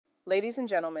Ladies and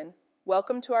gentlemen,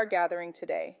 welcome to our gathering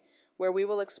today, where we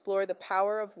will explore the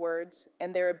power of words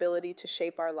and their ability to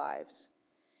shape our lives.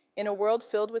 In a world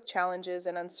filled with challenges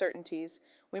and uncertainties,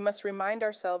 we must remind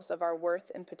ourselves of our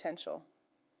worth and potential.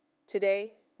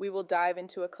 Today, we will dive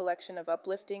into a collection of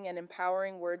uplifting and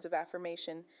empowering words of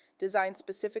affirmation designed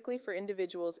specifically for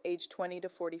individuals aged 20 to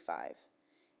 45.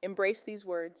 Embrace these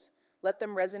words, let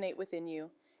them resonate within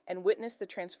you, and witness the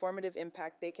transformative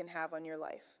impact they can have on your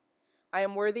life. I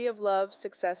am worthy of love,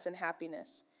 success, and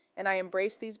happiness, and I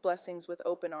embrace these blessings with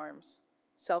open arms.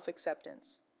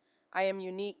 Self-acceptance. I am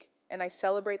unique, and I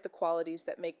celebrate the qualities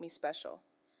that make me special.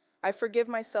 I forgive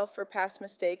myself for past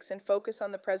mistakes and focus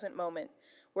on the present moment,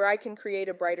 where I can create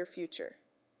a brighter future.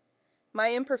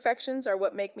 My imperfections are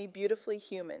what make me beautifully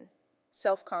human.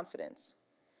 Self-confidence.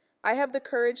 I have the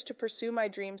courage to pursue my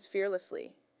dreams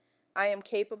fearlessly. I am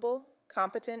capable,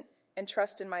 competent, and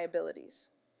trust in my abilities.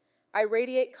 I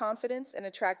radiate confidence and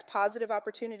attract positive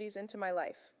opportunities into my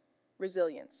life.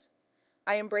 Resilience.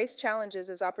 I embrace challenges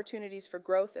as opportunities for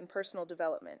growth and personal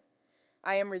development.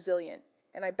 I am resilient,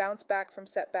 and I bounce back from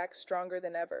setbacks stronger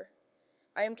than ever.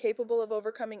 I am capable of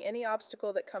overcoming any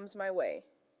obstacle that comes my way.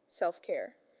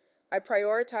 Self-care. I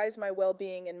prioritize my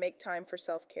well-being and make time for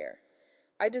self-care.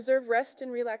 I deserve rest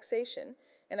and relaxation,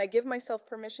 and I give myself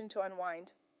permission to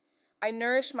unwind. I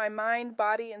nourish my mind,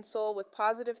 body, and soul with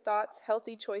positive thoughts,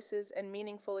 healthy choices, and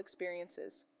meaningful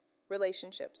experiences.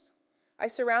 Relationships. I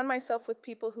surround myself with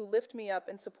people who lift me up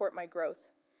and support my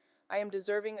growth. I am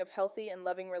deserving of healthy and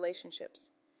loving relationships.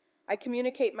 I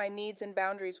communicate my needs and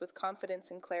boundaries with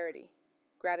confidence and clarity.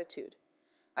 Gratitude.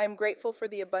 I am grateful for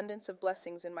the abundance of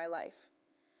blessings in my life.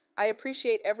 I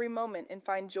appreciate every moment and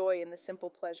find joy in the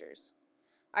simple pleasures.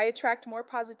 I attract more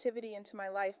positivity into my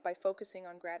life by focusing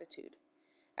on gratitude.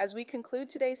 As we conclude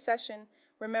today's session,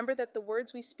 remember that the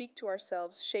words we speak to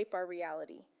ourselves shape our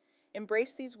reality.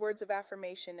 Embrace these words of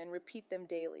affirmation and repeat them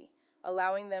daily,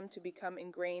 allowing them to become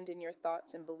ingrained in your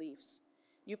thoughts and beliefs.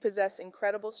 You possess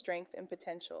incredible strength and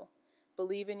potential.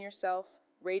 Believe in yourself,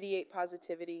 radiate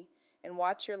positivity, and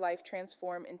watch your life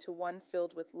transform into one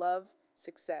filled with love,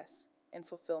 success, and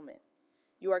fulfillment.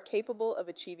 You are capable of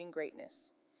achieving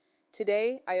greatness.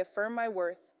 Today, I affirm my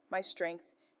worth, my strength,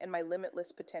 and my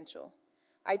limitless potential.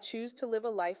 I choose to live a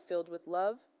life filled with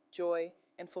love, joy,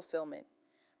 and fulfillment.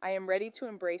 I am ready to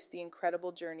embrace the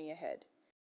incredible journey ahead.